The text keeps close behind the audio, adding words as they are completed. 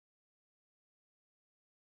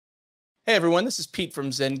Hey everyone, this is Pete from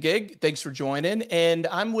ZenGig. Thanks for joining. And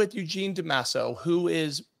I'm with Eugene Damaso, who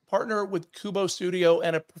is partner with Kubo Studio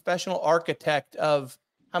and a professional architect of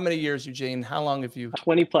how many years, Eugene? How long have you?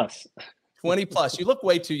 20 plus. 20 plus. You look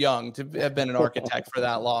way too young to have been an architect for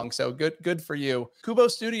that long. So good for you. Kubo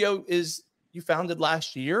Studio is you founded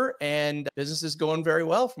last year and business is going very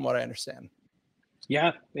well from what I understand.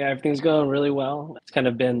 Yeah, everything's going really well. It's kind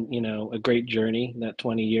of been, a great journey, that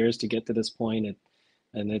 20 years to get to this point.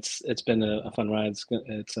 And it's been a fun ride.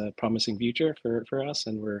 It's a promising future for us,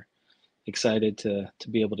 and we're excited to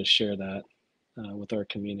be able to share that with our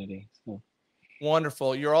community. So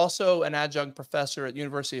Wonderful. You're also an adjunct professor at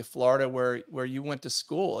University of Florida where you went to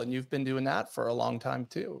school and you've been doing that for a long time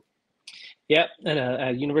too. yeah, and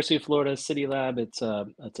at University of Florida City Lab, it's a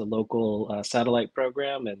local satellite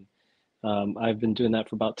program, and I've been doing that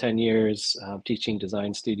for about 10 years, teaching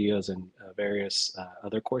design studios and various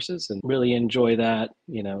other courses, and really enjoy that.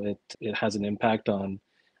 It has an impact on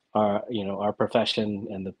our profession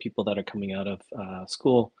and the people that are coming out of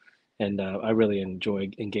school. And I really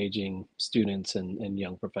enjoy engaging students and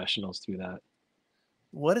young professionals through that.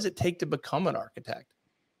 What does it take to become an architect?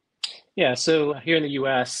 Yeah, so here in the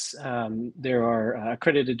US, there are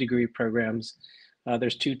accredited degree programs.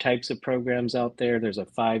 There's two types of programs out there. There's a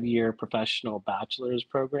 5-year professional bachelor's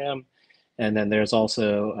program, and then there's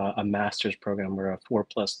also a master's program or a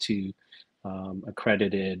 4+2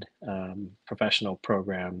 accredited professional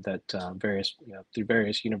program that through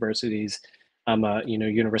various universities. I'm a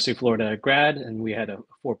University of Florida grad, and we had a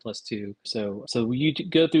 4+2. So you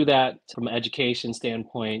go through that from an education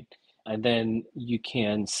standpoint, and then you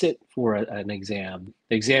can sit for an exam.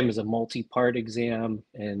 The exam is a multi-part exam,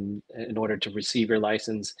 and in order to receive your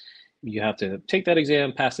license, you have to take that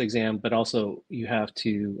exam, pass the exam, but also you have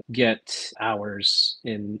to get hours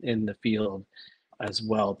in the field as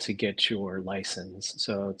well to get your license.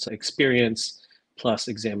 So it's experience plus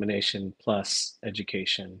examination plus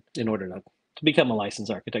education in order to become a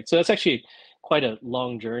licensed architect. So that's actually quite a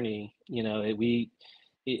long journey.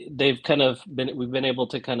 They've kind of been we've been able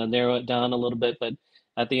to kind of narrow it down a little bit, but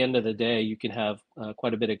at the end of the day, you can have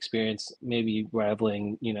quite a bit of experience, maybe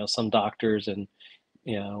rivaling some doctors, and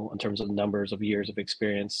in terms of numbers of years of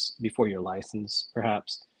experience before your license,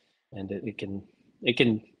 perhaps. And it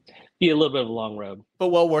can be a little bit of a long road. But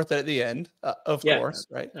well worth it at the end, of Yeah, course,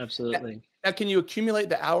 right? Now, absolutely. now, can you accumulate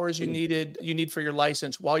the hours you need for your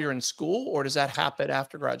license while you're in school, or does that happen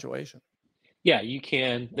after graduation? Yeah, you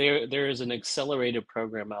can. There is an accelerated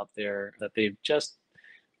program out there that they've just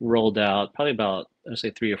rolled out, probably about, I'd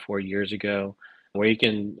say, 3 or 4 years ago, where you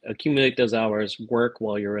can accumulate those hours, work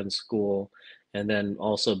while you're in school, and then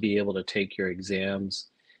also be able to take your exams.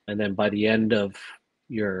 And then by the end of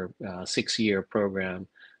your 6-year program,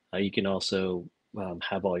 you can also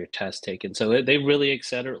have all your tests taken. So they really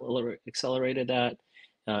accelerated that.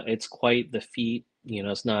 It's quite the feat.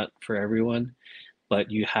 It's not for everyone, but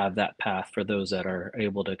you have that path for those that are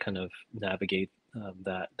able to kind of navigate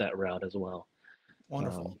that route as well.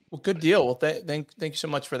 Wonderful. Um, Well, good deal. Well, thank you so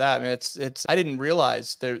much for that. I mean, I didn't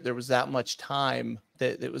realize there was that much time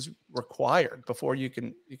that was required before you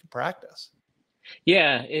can practice.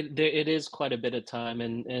 yeah, it is quite a bit of time,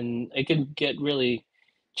 and it can get really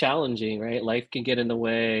challenging, right? Life can get in the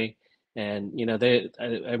way, and I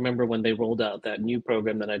remember when they rolled out that new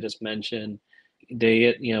program that I just mentioned.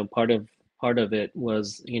 They part of it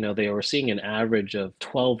was, they were seeing an average of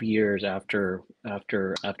 12 years after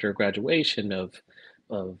graduation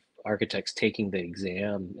of architects taking the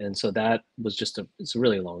exam, and so that was it's a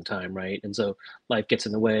really long time, right? And so life gets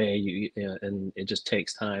in the way, and it just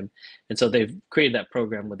takes time. And so they've created that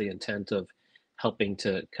program with the intent of helping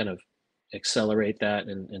to kind of accelerate that,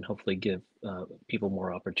 and hopefully give people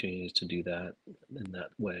more opportunities to do that in that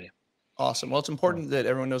way. Awesome. Well, it's So, important that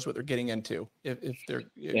everyone knows what they're getting into if they're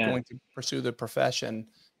yeah. going to pursue the profession.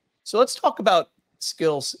 So let's talk about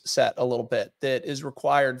skills set a little bit that is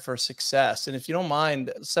required for success. And if you don't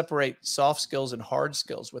mind, separate soft skills and hard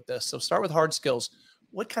skills with this. So start with hard skills.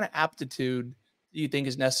 What kind of aptitude do you think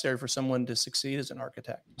is necessary for someone to succeed as an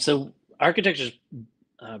architect? So architecture is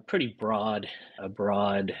pretty a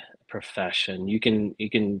broad profession. You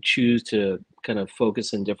can choose to kind of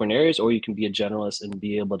focus in different areas, or you can be a generalist and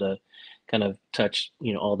be able to kind of touch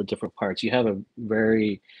all the different parts. You have a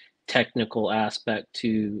very technical aspect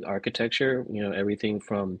to architecture. Everything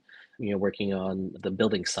from working on the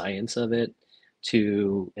building science of it,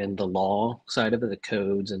 to and the law side of it, the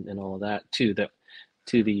codes and all of that, to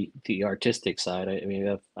the artistic side. I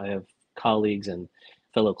mean, I have colleagues and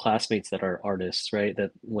fellow classmates that are artists, right?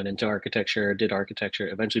 That went into architecture, did architecture,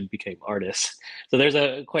 eventually became artists. So there's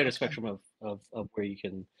a quite a Okay. spectrum of where you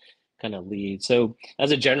can kind of lead. So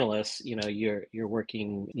as a generalist, you're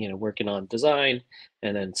working, working on design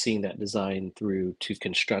and then seeing that design through to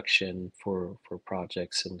construction for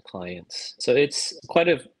projects and clients. So it's quite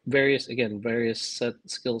a various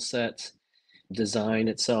skill sets. Design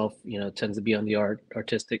itself, tends to be on the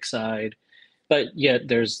artistic side, but yet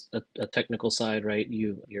there's a technical side, right?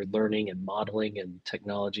 You're learning and modeling and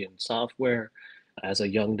technology and software as a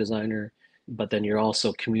young designer, but then you're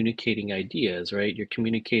also communicating ideas, right? You're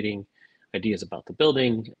communicating ideas about the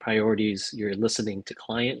building, priorities, you're listening to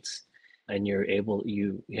clients, and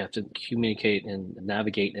you have to communicate and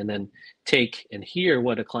navigate and then take and hear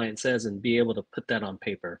what a client says and be able to put that on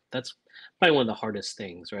paper. That's probably one of the hardest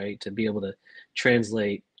things, right? To be able to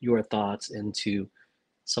translate your thoughts into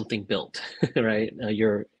something built, right?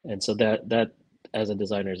 And so that as a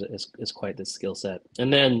designer is quite the skill set.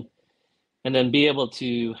 And then be able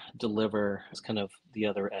to deliver is kind of the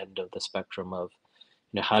other end of the spectrum of,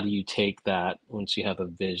 how do you take that once you have a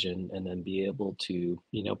vision and then be able to,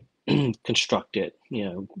 construct it,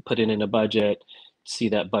 put it in a budget, see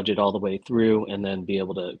that budget all the way through, and then be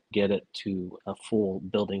able to get it to a full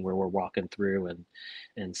building where we're walking through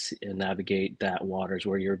and navigate that waters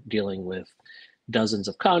where you're dealing with dozens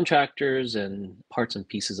of contractors and parts and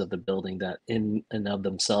pieces of the building that in and of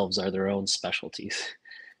themselves are their own specialties.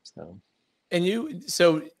 So.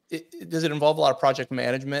 Does it involve a lot of project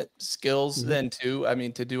management skills Mhm. then too? I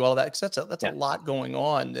mean, to do all that, because that's a Yeah. lot going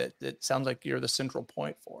on that sounds like you're the central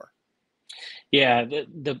point for. Yeah,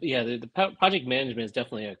 the project management is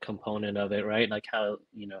definitely a component of it, right? Like how,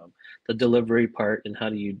 the delivery part and how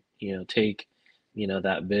do you take,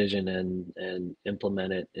 that vision and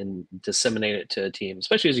implement it and disseminate it to a team,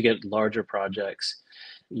 especially as you get larger projects.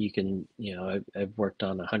 You can, I've worked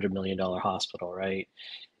on $100 million hospital, right?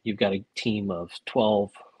 You've got a team of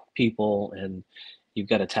 12 people and you've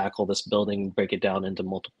got to tackle this building, break it down into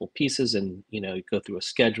multiple pieces and, go through a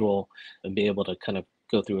schedule and be able to kind of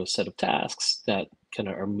go through a set of tasks that kind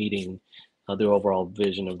of are meeting the overall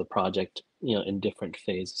vision of the project, in different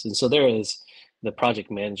phases. And so there is the project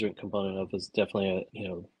management component of is definitely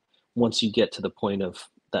once you get to the point of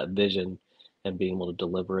that vision and being able to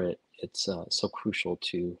deliver it, it's so crucial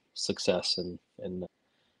to success and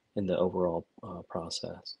in the overall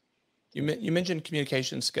process. So. You mentioned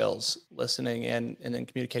communication skills, listening and then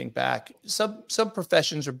communicating back. Some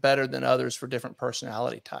professions are better than others for different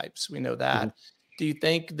personality types. We know Mhm. that. Do you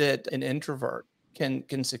think that an introvert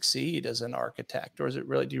can succeed as an architect, or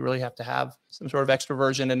do you really have to have some sort of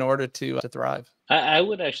extroversion in order to thrive? I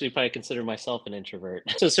would actually probably consider myself an introvert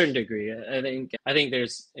to a certain degree. I think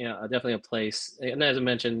there's definitely a place, and as I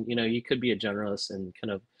mentioned, you could be a generalist and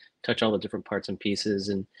kind of touch all the different parts and pieces,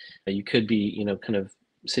 and you could be kind of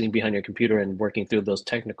sitting behind your computer and working through those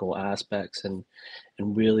technical aspects and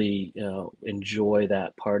really enjoy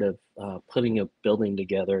that part of putting a building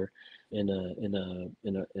together in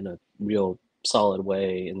a real solid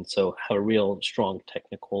way, and so have a real strong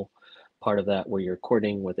technical part of that where you're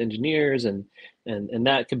coordinating with engineers and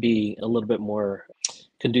that could be a little bit more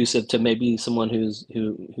conducive to maybe someone who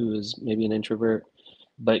is maybe an introvert,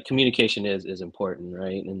 but communication is important,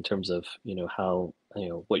 right, in terms of how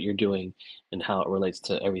what you're doing and how it relates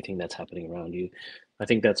to everything that's happening around you. I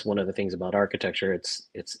think that's one of the things about architecture.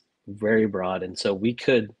 It's very broad, and so we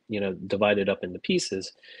could divide it up into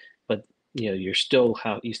pieces, but you still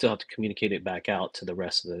have to communicate it back out to the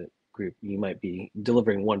rest of the group. You might be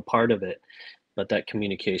delivering one part of it, but that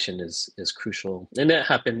communication is crucial, and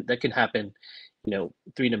that can happen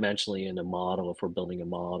three-dimensionally in a model if we're building a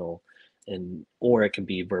model, and or it can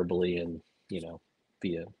be verbally and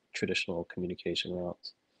via traditional communication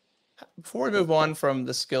routes. Before we So. move on from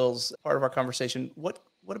the skills part of our conversation, what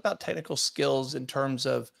about technical skills in terms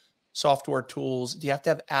of software tools? Do you have to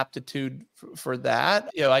have aptitude for that?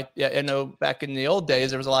 I know back in the old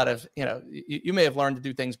days there was a lot of you may have learned to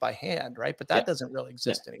do things by hand, right? But Yeah. that doesn't really Yeah.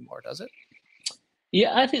 exist anymore, does it?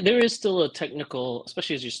 Yeah, I think there is still a technical,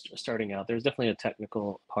 especially as you're starting out. There's definitely a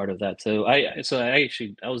technical part of that.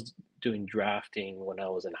 I was doing drafting when I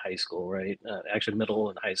was in high school, right? Actually, middle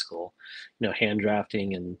and high school, hand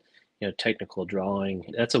drafting and technical drawing.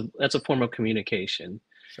 That's a form of communication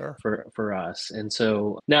Sure. for us. And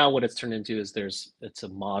so now what it's turned into is it's a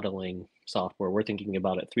modeling software. We're thinking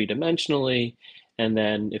about it three-dimensionally. And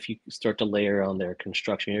then if you start to layer on their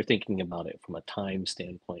construction, you're thinking about it from a time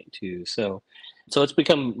standpoint too. So it's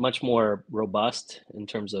become much more robust in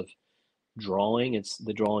terms of drawing.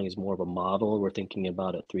 The drawing is more of a model. We're thinking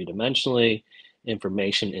about it three-dimensionally,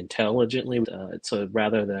 information intelligently. So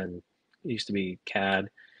rather than it used to be CAD,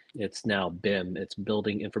 it's now BIM. It's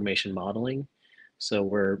building information modeling. So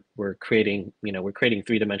we're creating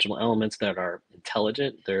three-dimensional elements that are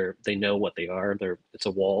intelligent. They know what they are. It's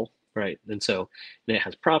a wall, right? And it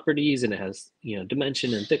has properties, and it has,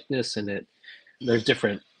 dimension and thickness, and there's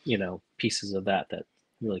different, pieces of that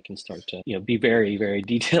really can start to, be very, very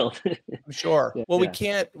detailed. Sure. Yeah, Well,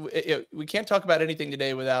 yeah. we can't talk about anything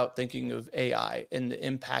today without thinking of AI and the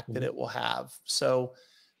impact that Mhm. it will have. So,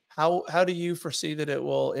 how do you foresee that it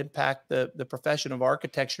will impact the profession of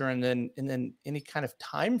architecture, and then any kind of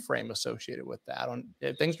time frame associated with that?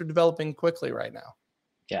 Things are developing quickly right now.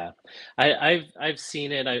 Yeah, I've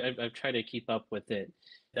seen it. I've tried to keep up with it.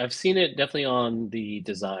 I've seen it definitely on the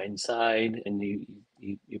design side, and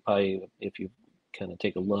you probably, if you kind of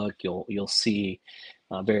take a look, you'll see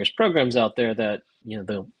various programs out there that,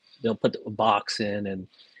 they'll put a box in, and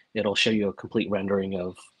it'll show you a complete rendering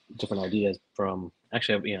of different ideas from.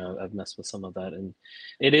 Actually, I've messed with some of that, and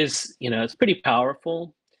it is, it's pretty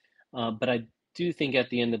powerful. But I do think at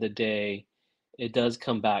the end of the day, it does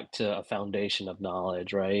come back to a foundation of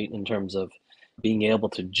knowledge, right? In terms of being able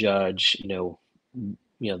to judge,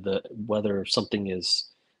 the whether something is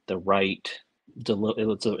the right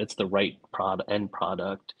it's the right end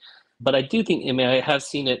product. But I do think, I mean, I have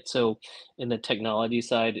seen it. So in the technology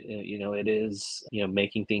side, it is,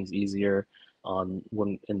 making things easier on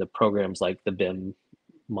when in the programs like the BIM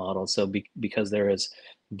model. So because there is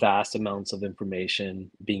vast amounts of information,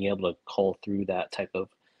 being able to cull through that type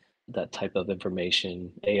of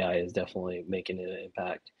information, AI is definitely making an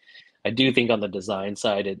impact. I do think on the design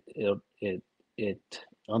side, it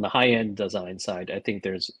on the high end design side, I think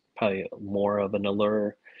there's probably more of an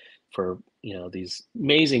allure for, these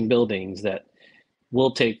amazing buildings that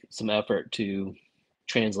will take some effort to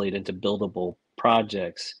translate into buildable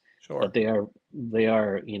projects, but Sure. they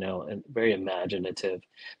are, very imaginative.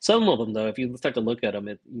 Some of them, though, if you start to look at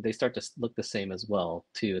them, they start to look the same as well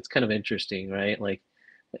too. It's kind of interesting, right? Like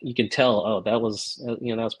you can tell, oh, that was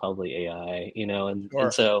probably AI, and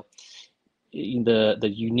Sure. so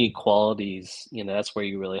the unique qualities, that's where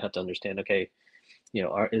you really have to understand. Okay,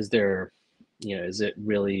 is there, is it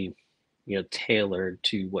really, tailored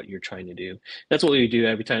to what you're trying to do? That's what we do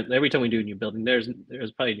every time we do a new building. There's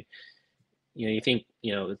probably, you think,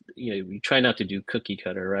 you try not to do cookie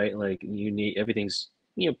cutter, right? Like everything's,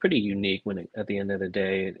 pretty unique at the end of the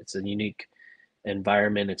day, it's a unique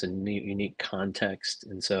environment, it's a unique context.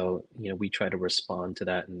 And so, we try to respond to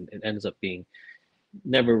that, and it ends up being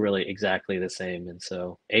never really exactly the same. And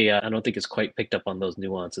so AI, I don't think it's quite picked up on those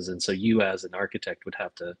nuances. And so you as an architect would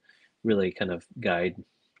have to really kind of guide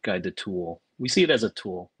the tool. We see it as a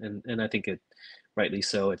tool, and I think it rightly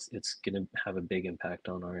so. It's going to have a big impact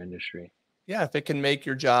on our industry. Yeah, if it can make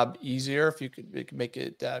your job easier, if it can make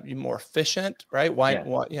it you more efficient, right?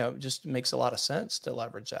 Yeah, It just makes a lot of sense to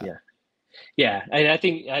leverage that. yeah, yeah. And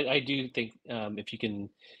I do think, if you can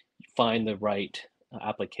find the right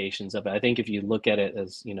applications of it. I think if you look at it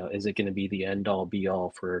as, is it going to be the end all be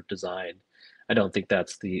all for design? I don't think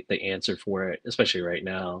that's the answer for it, especially right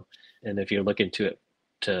now. And if you're looking to it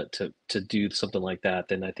to do something like that,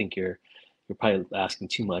 then I think you're probably asking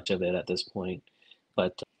too much of it at this point.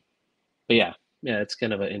 But yeah, yeah, it's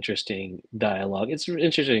kind of an interesting dialogue. It's an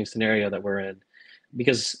interesting scenario that we're in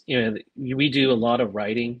because, we do a lot of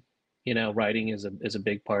writing. Writing is a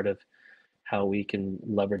big part of how we can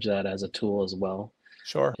leverage that as a tool as well.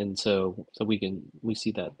 Sure. And so we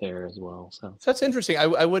see that there as well. So So that's interesting.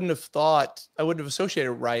 I wouldn't have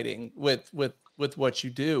associated writing with what you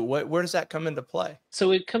do. Where does that come into play?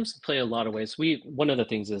 so it comes to play a lot of ways. One of the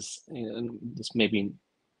things is, and this maybe,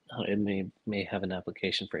 it may have an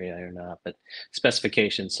application for AI or not, but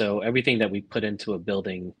specification. So everything that we put into a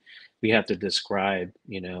building, we have to describe,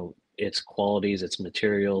 its qualities, its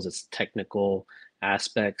materials, its technical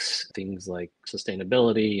aspects, things like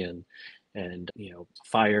sustainability and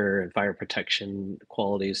fire and fire protection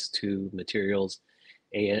qualities to materials,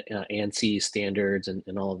 ANSI standards,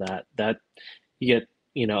 and all of that. That you get,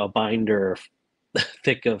 a binder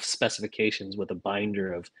thick of specifications with a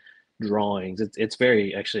binder of drawings. It's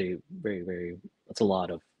very, actually very, very, it's a lot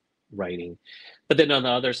of writing. But then on the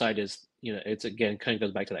other side is, it's again kind of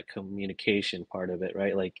goes back to that communication part of it,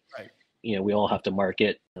 right? Like, Right. we all have to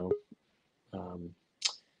market, um,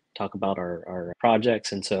 talk about our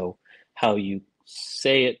projects. And so how you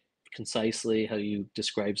say it concisely, how you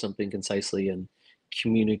describe something concisely and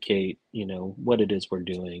communicate, what it is we're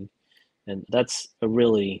doing. And that's a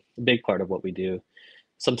really big part of what we do.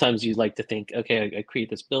 Sometimes you like to think, okay, I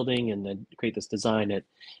create this building and then create this design,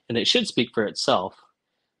 and it should speak for itself.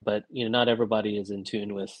 But not everybody is in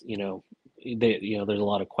tune with, there's a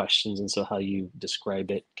lot of questions, and so how you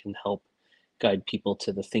describe it can help guide people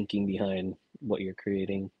to the thinking behind what you're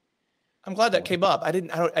creating. I'm glad that So came up. I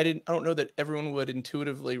don't know that everyone would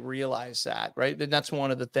intuitively realize that, right? And that's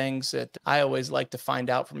one of the things that I always like to find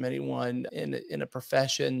out from anyone in a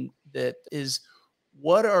profession that is,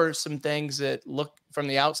 what are some things that look from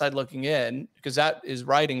the outside looking in, because that is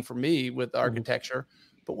writing for me with mhm. architecture,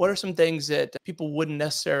 but what are some things that people wouldn't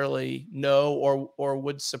necessarily know or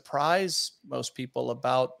would surprise most people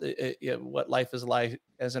about what life is like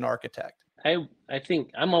as an architect? I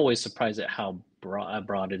think I'm always surprised at how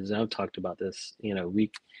broad it is. And I've talked about this.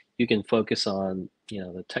 You can focus on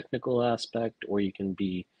the technical aspect, or you can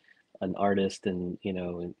be an artist and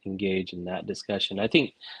engage in that discussion. I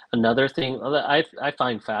think another thing that I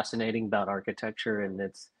find fascinating about architecture, and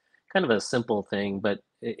it's kind of a simple thing, but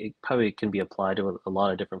it probably can be applied to a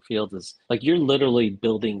lot of different fields. Is like you're literally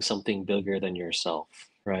building something bigger than yourself,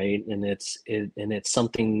 right? And it's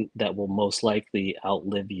something that will most likely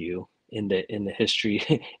outlive you in the history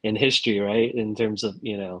in history, right? In terms of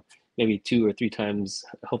maybe two or three times.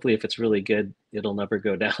 Hopefully, if it's really good, it'll never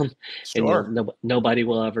go down, and Sure. nobody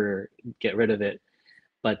will ever get rid of it.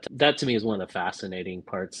 But that to me is one of the fascinating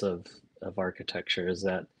parts of architecture, is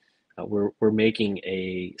that we're making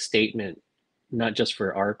a statement, not just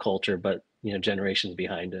for our culture, but generations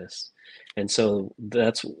behind us. And so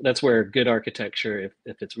that's where good architecture,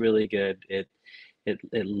 if it's really good, it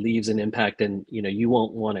leaves an impact, and you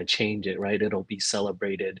won't want to change it, right? It'll be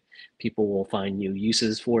celebrated. People will find new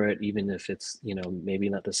uses for it, even if it's maybe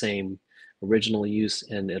not the same original use,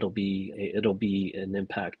 and it'll be an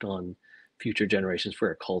impact on future generations for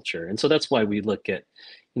a culture. And so that's why we look at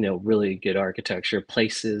really good architecture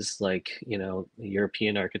places like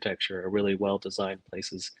European architecture, are really well designed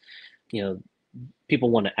places. you know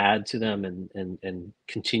People want to add to them and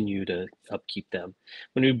continue to upkeep them.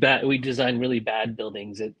 When we design really bad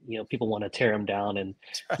buildings, people want to tear them down and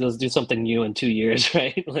let's do something new in 2 years,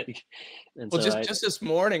 right? Like, and Well, so just this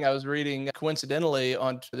morning, I was reading coincidentally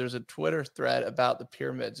there's a Twitter thread about the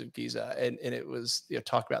pyramids of Giza, and it was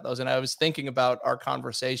talk about those, and I was thinking about our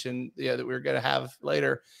conversation that we were going to have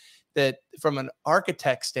later. That from an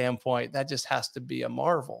architect standpoint, that just has to be a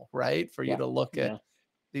marvel, right? For you yeah, to look at yeah,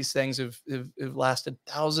 these things have lasted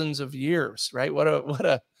thousands of years, right? And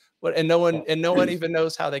yeah. no one even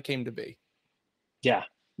knows how they came to be. Yeah,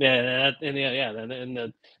 yeah, and yeah,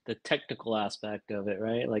 and the technical aspect of it,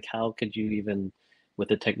 right? Like, how could you even, with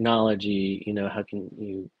the technology, how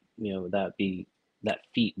can that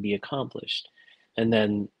feat be accomplished? And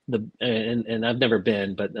then and I've never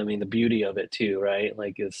been, but I mean the beauty of it too, right?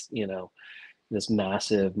 Like, is this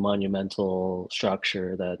massive monumental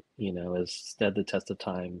structure that has stood the test of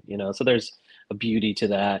time. So there's a beauty to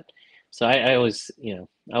that. So I always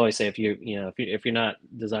say, if you're not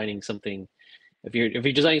designing something, if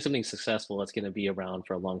you're designing something successful, it's going to be around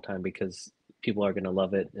for a long time, because people are going to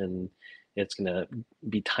love it, and it's going to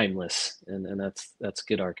be timeless, and that's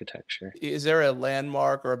good architecture. Is there a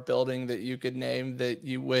landmark or a building that you could name that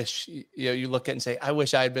you wish you look at and say, I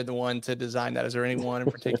wish I had been the one to design that? Is there any one in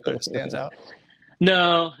particular that stands out?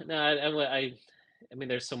 No, no, I mean,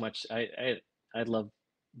 there's so much. I love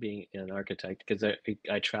being an architect, because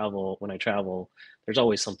I travel. When I travel, there's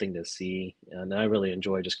always something to see, and I really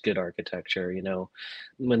enjoy just good architecture.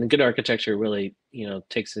 When the good architecture really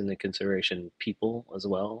takes into consideration people as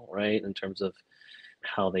well, right? In terms of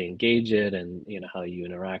how they engage it, and how you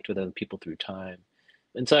interact with other people through time.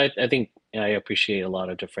 And so I think I appreciate a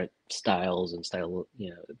lot of different styles and style,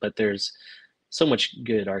 but there's so much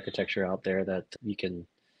good architecture out there that you can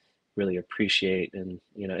really appreciate, and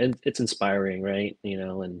it's inspiring, right?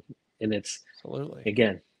 And it's, Absolutely.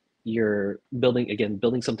 again, you're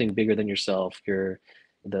building something bigger than yourself. You're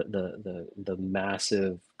the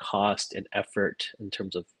massive cost and effort in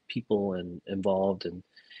terms of people and involved, and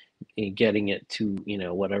getting it to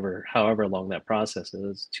whatever, however long that process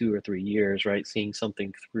is, 2 or 3 years, right? Seeing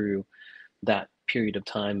something through that period of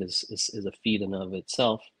time is a feat in of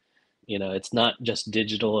itself. It's not just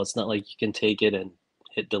digital. It's not like you can take it and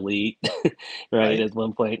hit delete, right? Right. At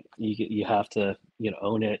one point, you have to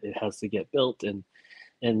own it. It has to get built, and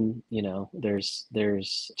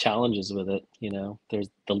there's challenges with it. There's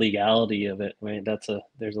the legality of it, right?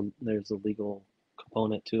 There's a legal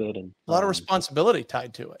component to it, and A lot of responsibility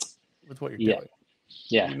tied to it with what you're yeah, doing.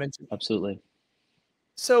 yeah, You mentioned. absolutely.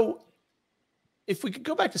 So if we could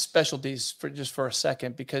go back to specialties for a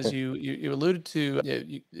second, because Sure. you alluded to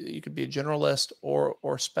you could be a generalist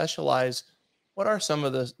or specialize. What are some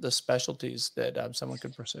of the specialties that someone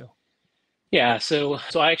could pursue? Yeah, so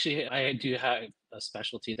I do have a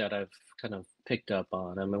specialty that I've kind of picked up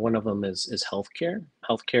on. I mean, one of them is healthcare.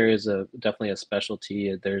 Healthcare is a definitely a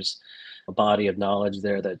specialty. There's a body of knowledge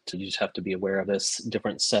there that you just have to be aware of this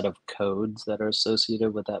different set of codes that are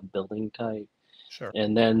associated with that building type. Sure.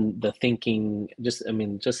 And then the thinking, just I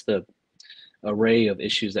mean, just the array of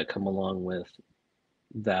issues that come along with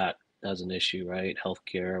that as an issue, right?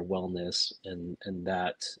 Healthcare, wellness, and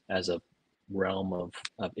that as a realm of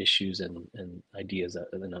issues and ideas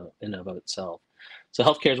in of itself. So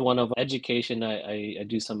healthcare is one of education. I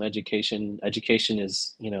do some education. Education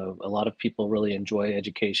is, a lot of people really enjoy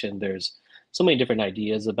education. There's so many different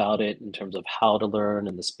ideas about it in terms of how to learn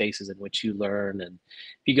and the spaces in which you learn. And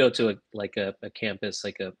if you go to a campus,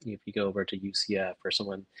 if you go over to UCF or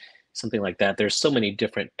something like that, there's so many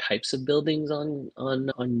different types of buildings on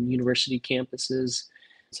university campuses.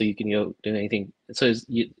 So you can do anything. So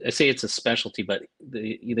I say it's a specialty, but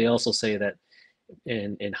they also say that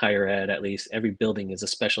in higher ed, at least, every building is a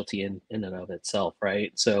specialty in and of itself,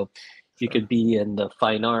 right? So you Sure. could be in the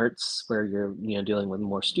fine arts where you're dealing with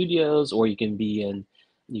more studios, or you can be in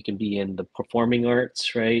the performing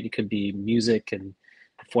arts, right? It could be music and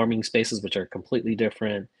performing spaces, which are completely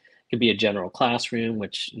different. It could be a general classroom,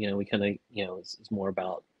 which we kind of is more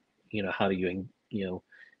about how do you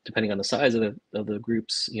depending on the size of the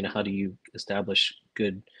groups, how do you establish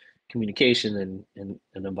good communication and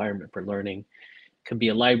an environment for learning. Could be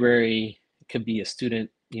a library, it could be a student,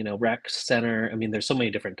 rec center. I mean, there's so many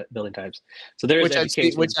different building types. So there is Which I'd see,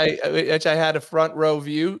 education. which I had a front row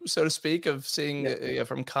view, so to speak, of seeing Yeah.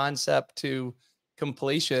 from concept to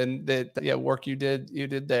completion. That work you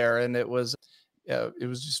did there, and it was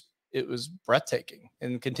breathtaking,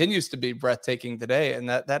 and continues to be breathtaking today. And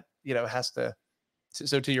that has to.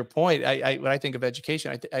 So to your point, when I think of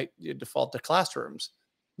education, I default to classrooms,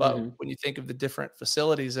 but Hmm. when you think of the different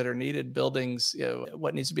facilities that are needed, buildings,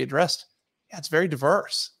 what needs to be addressed, yeah, it's very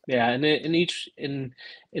diverse. Yeah, and in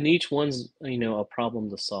each one's a problem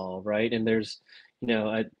to solve, right? And there's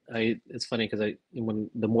I it's funny because when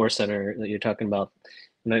the Moore Center that you're talking about,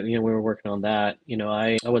 we were working on that.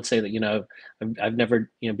 I would say that I've never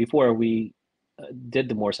before we did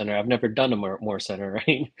the Moore Center, I've never done a Moore Center, right?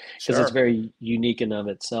 Because it's Sure. very unique in of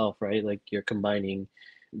itself, right? Like you're combining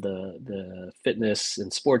the fitness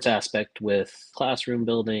and sports aspect with classroom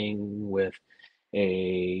building, with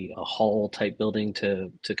a hall type building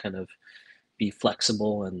to kind of be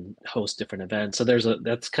flexible and host different events. So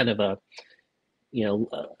that's kind of a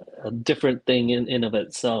different thing in of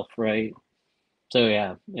itself, right? So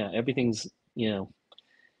yeah, everything's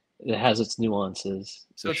it has its nuances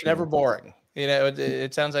So for it's never sure. boring.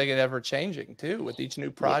 It sounds like it's ever changing too. With each new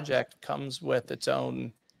Yeah, project comes with its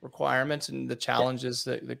own requirements and the yeah. challenges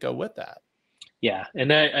that go with that. Yeah,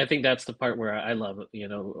 and I think that's the part where I love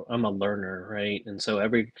it. I'm a learner, right? And so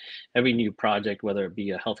every new project, whether it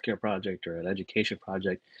be a healthcare project or an education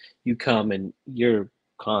project, you come and you're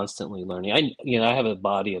constantly learning. I have a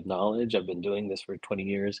body of knowledge. I've been doing this for 20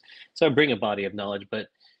 years, so I bring a body of knowledge. But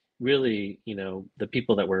really, the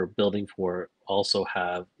people that we're building for also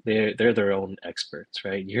have they're their own experts,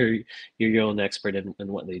 right? You're your own expert in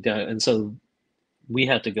what they do, and so we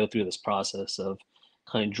had to go through this process of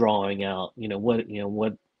kind of drawing out,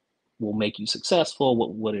 what will make you successful,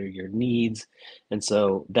 what are your needs, and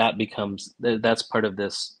so that's part of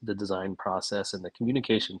the design process and the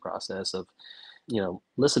communication process of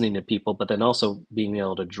listening to people, but then also being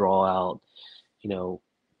able to draw out you know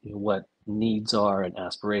what needs are and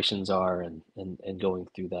aspirations are, and going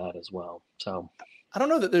through that as well. So I don't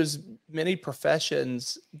know that there's many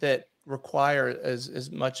professions that require as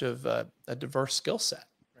much of a diverse skill set,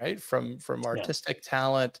 right? From yeah, artistic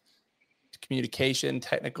talent to communication,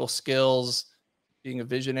 technical skills, being a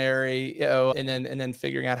visionary, and then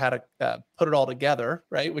figuring out how to put it all together,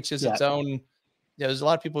 right? Which is yeah, its own. There's a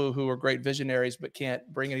lot of people who are great visionaries but can't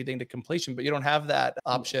bring anything to completion. But you don't have that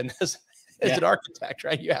option as yeah, an architect,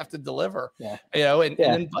 right? You have to deliver, yeah, and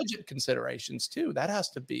yeah, then budget considerations too. That has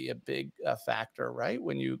to be a big factor, right?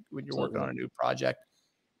 When you're working absolutely. on a new project,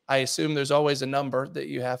 I assume there's always a number that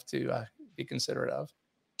you have to be considerate of.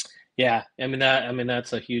 Yeah, I mean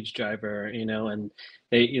that's a huge driver, and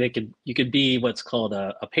you could be what's called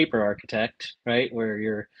a paper architect, right? Where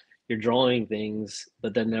you're drawing things,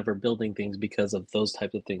 but then never building things because of those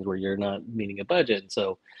types of things where you're not meeting a budget.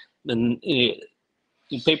 So then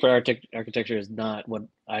paper architecture is not what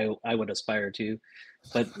I would aspire to,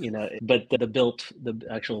 but the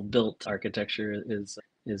actual built architecture is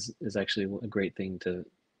actually a great thing to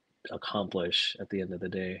accomplish at the end of the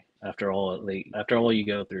day after all you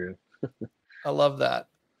go through. I love that.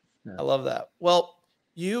 Yeah. I love that. Well,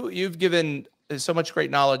 you've given There's so much great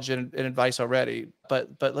knowledge and advice already.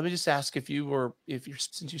 But let me just ask, since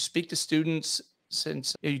you speak to students,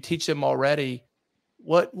 since you teach them already,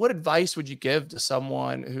 what advice would you give to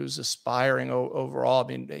someone who's aspiring overall? I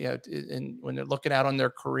mean, when they're looking out on their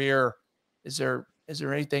career, is there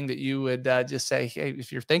anything that you would just say, hey,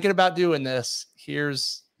 if you're thinking about doing this,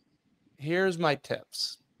 here's my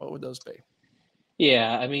tips. What would those be?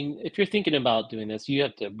 Yeah, I mean, if you're thinking about doing this, you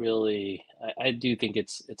have to really, I do think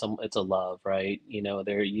it's a love, right?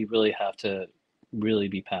 There you really have to really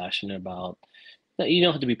be passionate about. You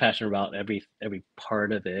don't have to be passionate about every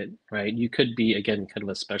part of it, right? You could be, again, kind of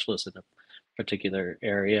a specialist in a particular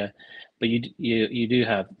area, but you do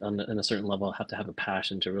have on a certain level have to have a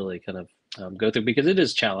passion to really kind of go through, because it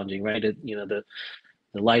is challenging, right? The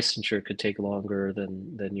licensure could take longer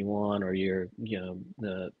than you want, or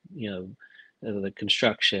the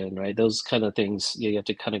construction, right? Those kind of things, you have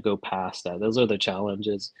to kind of go past that. Those are the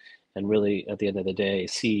challenges, and really at the end of the day,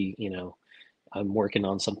 see, I'm working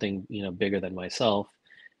on something, bigger than myself,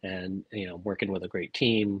 and, working with a great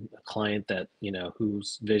team, a client that,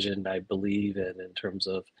 whose vision I believe in terms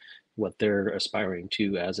of what they're aspiring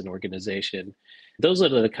to as an organization. Those are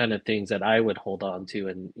the kind of things that I would hold on to.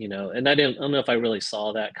 And, and I don't know if I really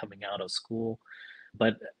saw that coming out of school,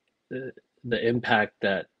 but the impact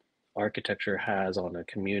that architecture has on a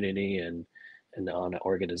community and on an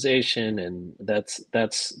organization, and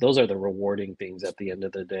those are the rewarding things at the end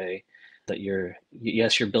of the day, that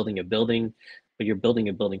yes, you're building a building, but you're building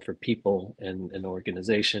a building for people and an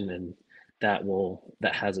organization, and that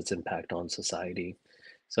has its impact on society.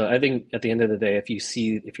 So I think at the end of the day,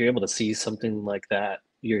 if you're able to see something like that,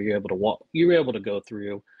 you're able to you're able to go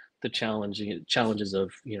through the challenges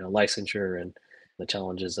of, licensure, and the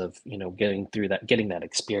challenges of, getting that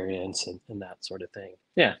experience, and that sort of thing.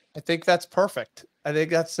 Yeah. I think that's perfect. I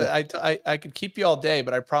think that's Yeah. I could keep you all day,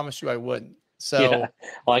 but I promise you I wouldn't. Yeah. So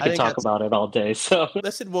Well, I I could think talk that's about it all day. So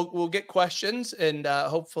listen. We'll get questions, and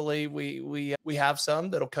hopefully we have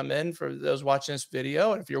some that'll come in for those watching this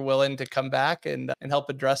video. And if you're willing to come back and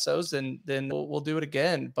help address those, then we'll do it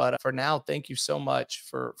again. But for now, thank you so much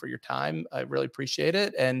for your time. I really appreciate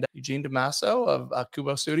it. And Eugene Damaso of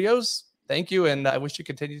Kubo Studios, thank you, and I wish you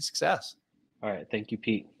continued success. all right. Thank you,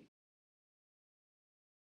 Pete.